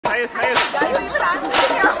highest.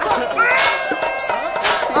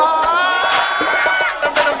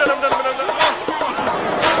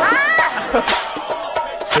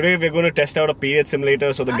 Today we're going to test out a period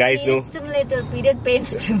simulator, so the guys know. Period pain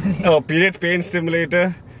stimulator. Oh, period pain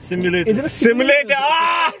stimulator. Simulator. Simulator.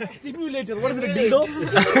 Ah! Simulator. What is it? A dildo?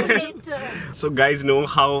 So guys know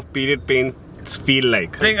how period pain feel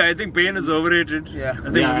like. I think pain is overrated. Yeah. I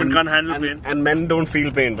think women can't handle pain. And men don't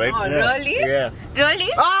feel pain, right? Oh, really? Yeah.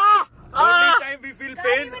 Really? Only time we feel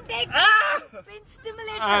pain. Pain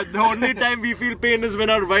stimulator. The only time we feel pain is when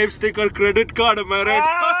our wives take our credit card. Am I right?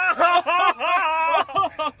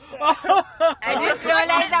 I didn't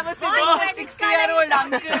realize I was sitting with a 60-year-old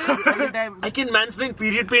uncle. I can mansplain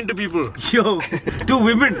period pain to people. Yo, to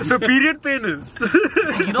women. So period pain is.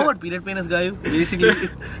 You know what period pain is, guy? Basically,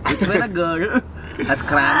 it's when a girl has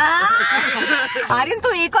cramps. Aryan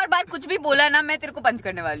तो एक और बार कुछ भी बोला ना मैं तेरे को पंच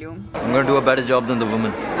करने वाली हूँ. I'm gonna do a better job than the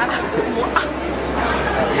woman.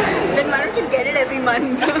 Then why don't you get it every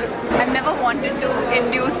month? I've never wanted to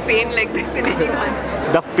induce pain like this in anyone.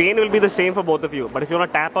 The pain will be the same for both of you, but if you want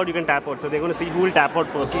to tap out, you can tap out. So they're going to see who will tap out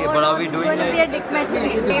first. Okay, but are we doing like... I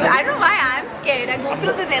don't know why I'm scared. I go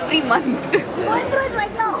through this every month. You're going through it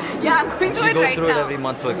right now? Yeah, I'm going through it right now. She goes through it every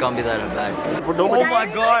month, so it can't be that bad. Oh my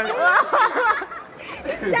god!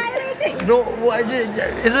 No,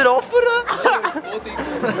 is it off for her?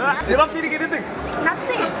 You're not feeling anything.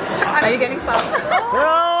 Nothing. Are you getting pumped?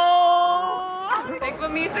 Like for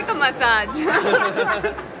me, it's like a massage.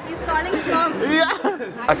 He's calling strong.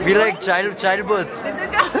 Yeah. I feel like childbirth. This is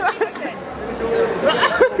just 50%.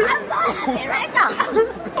 I'm sorry right now.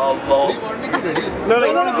 Oh, no. No,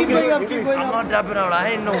 Keep going up. I'm not tapping out. I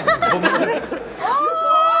ain't no woman.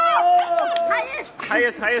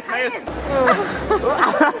 Highest.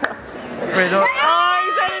 Wait, no.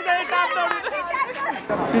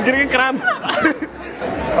 He's getting a cramp.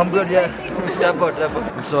 I'm good, yeah. Tap out.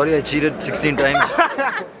 I'm sorry I cheated 16 times.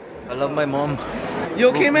 I love my mom. You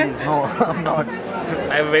okay, man? No, I'm not.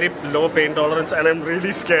 I have very low pain tolerance and I'm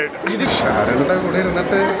really scared.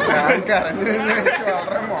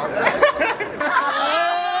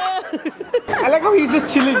 I like how he's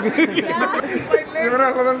just chilling.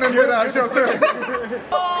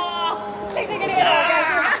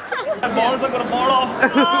 Balls are gonna fall off.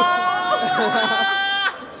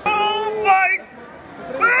 Oh my!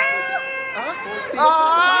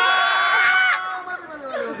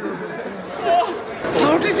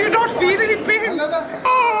 How did you not feel any pain?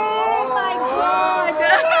 Oh my god!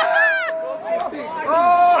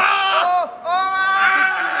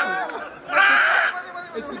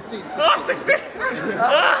 It's 16. Oh, 60!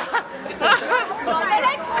 We're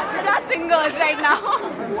like opera singers right now.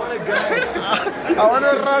 What a guy. I want to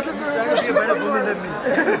rush it. He's trying to be a better woman than me.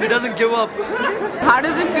 He doesn't give up. How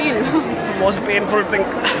does it feel? It's the most painful thing.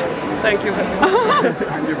 Thank you. Do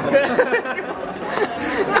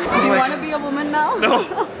you want to be a woman now?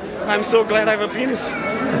 No. I'm so glad I have a penis. I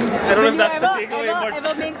don't know if that's the takeaway, but...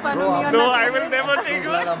 ever make fun of me on No, I will never take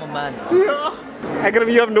Glad it. I'm a man.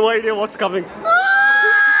 Agam, you have no idea what's coming.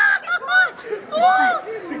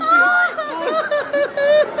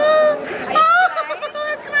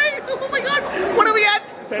 What are we at?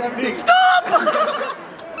 70. Stop!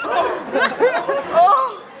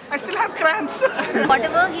 Oh, I still have cramps.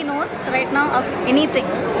 Whatever he knows right now of anything,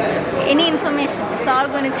 any information, it's all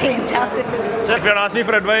going to change after today. So if you want to ask me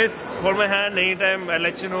for advice, hold my hand anytime. I'll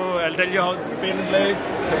let you know. I'll tell you how pain is like.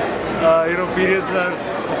 Periods are...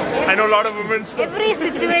 I know a lot of women. So Every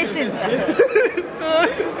situation.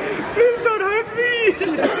 please don't hurt me.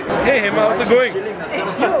 Hey, Hema, how's it going?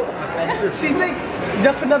 She's like,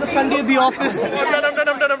 just another Sunday at the office. I'm done.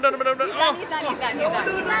 He's done.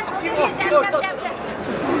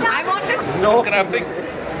 I want to... No cramping.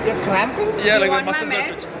 You're cramping? Yeah, Do like you my want my muscles are med?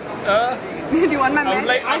 twitching. Do you want my med?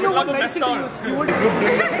 I know what medicine to use.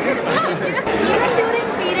 Even during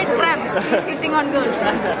period cramps, he's hitting on girls.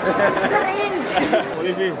 The range. What do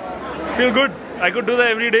you feel? Feel good. I could do that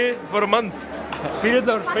every day for a month. Periods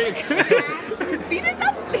are fake. Periods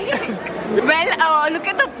are fake. Well, look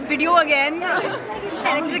at the video again. He's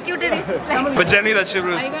electrocuted. But generally that's shit. Are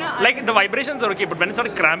you gonna- Like the vibrations are okay, but when it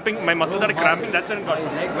started cramping, my muscles started cramping, that's when it got...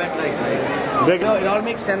 Leg went like... No, it all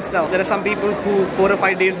makes sense now. There are some people who 4 or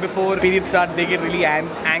 5 days before periods start, they get really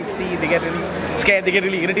angsty, they get really scared, they get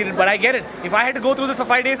really irritated. But I get it. If I had to go through this for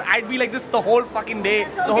 5 days, I'd be like this the whole fucking day.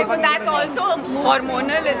 Okay, so that's also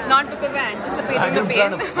hormonal. It's not because we're anticipating the I'm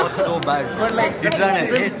trying to pain. fuck so bad. You're trying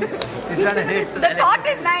to hit. You're trying to hit. The thought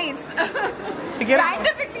is nice.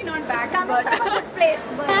 Scientifically not back, but place.